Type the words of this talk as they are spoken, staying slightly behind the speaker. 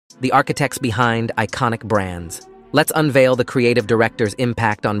the architects behind iconic brands. Let's unveil the creative director's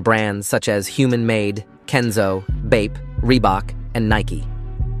impact on brands such as Human-Made, Kenzo, Bape, Reebok, and Nike.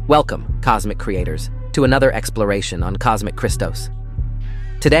 Welcome, cosmic creators, to another exploration on Cosmic Christos.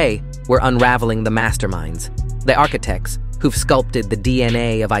 Today, we're unraveling the masterminds, the architects who've sculpted the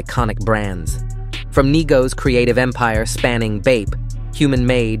DNA of iconic brands. From Nigo's creative empire spanning Bape,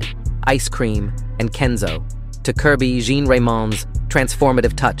 Human-Made, Ice Cream, and Kenzo, to Kerby Jean-Raymond's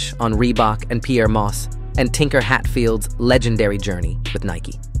transformative touch on Reebok and Pyer Moss, and Tinker Hatfield's legendary journey with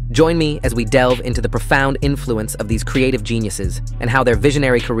Nike. Join me as we delve into the profound influence of these creative geniuses and how their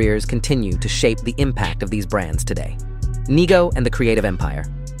visionary careers continue to shape the impact of these brands today. Nigo and the creative empire.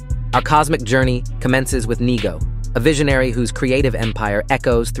 Our cosmic journey commences with Nigo, a visionary whose creative empire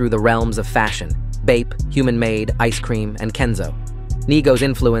echoes through the realms of fashion, Bape, Human-Made, Ice Cream, and Kenzo. Nigo's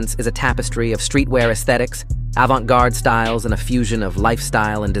influence is a tapestry of streetwear aesthetics, avant-garde styles, and a fusion of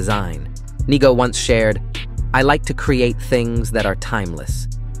lifestyle and design. Nigo once shared, "I like to create things that are timeless."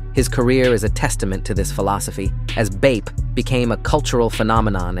 His career is a testament to this philosophy, as Bape became a cultural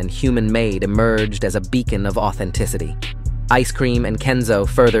phenomenon and Human-Made emerged as a beacon of authenticity. Ice Cream and Kenzo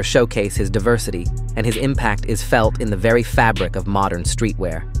further showcase his diversity, and his impact is felt in the very fabric of modern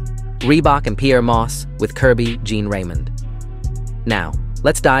streetwear. Reebok and Pyer Moss with Kerby Jean-Raymond. Now,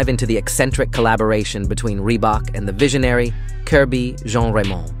 let's dive into the eccentric collaboration between Reebok and the visionary Kerby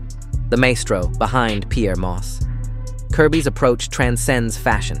Jean-Raymond, the maestro behind Pyer Moss. Kerby's approach transcends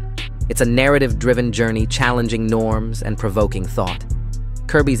fashion. It's a narrative-driven journey challenging norms and provoking thought.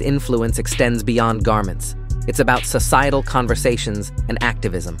 Kerby's influence extends beyond garments. It's about societal conversations and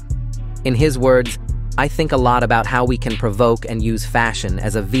activism. In his words, "I think a lot about how we can provoke and use fashion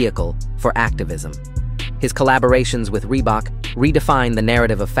as a vehicle for activism." His collaborations with Reebok redefine the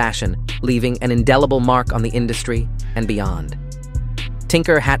narrative of fashion, leaving an indelible mark on the industry and beyond.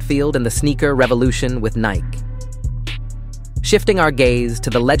 Tinker Hatfield and the sneaker revolution with Nike. Shifting our gaze to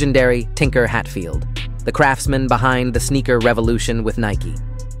the legendary Tinker Hatfield, the craftsman behind the sneaker revolution with Nike.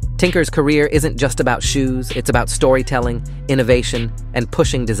 Tinker's career isn't just about shoes, it's about storytelling, innovation, and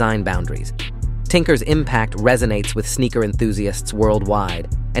pushing design boundaries. Tinker's impact resonates with sneaker enthusiasts worldwide,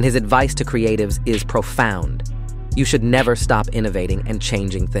 and his advice to creatives is profound. You should never stop innovating and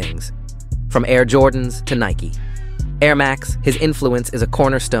changing things. From Air Jordans to Nike. Air Max, his influence is a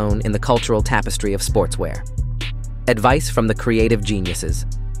cornerstone in the cultural tapestry of sportswear. Advice from the creative geniuses.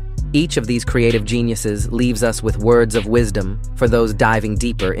 Each of these creative geniuses leaves us with words of wisdom for those diving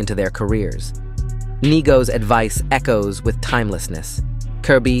deeper into their careers. Nigo's advice echoes with timelessness.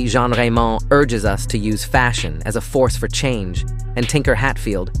 Kerby Jean-Raymond urges us to use fashion as a force for change, and Tinker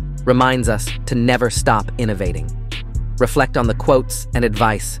Hatfield reminds us to never stop innovating. Reflect on the quotes and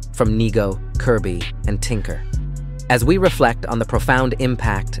advice from Nigo, Kerby, and Tinker. As we reflect on the profound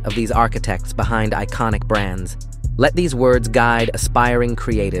impact of these architects behind iconic brands, let these words guide aspiring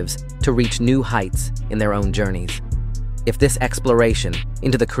creatives to reach new heights in their own journeys. If this exploration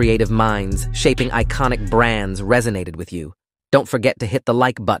into the creative minds shaping iconic brands resonated with you, don't forget to hit the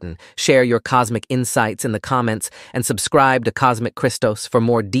like button, share your cosmic insights in the comments, and subscribe to Cosmic Christos for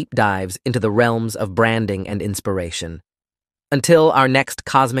more deep dives into the realms of branding and inspiration. Until our next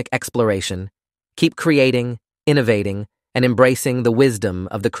cosmic exploration, keep creating, innovating, and embracing the wisdom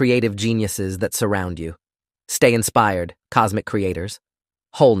of the creative geniuses that surround you. Stay inspired, cosmic creators.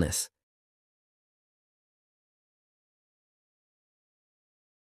 Wholeness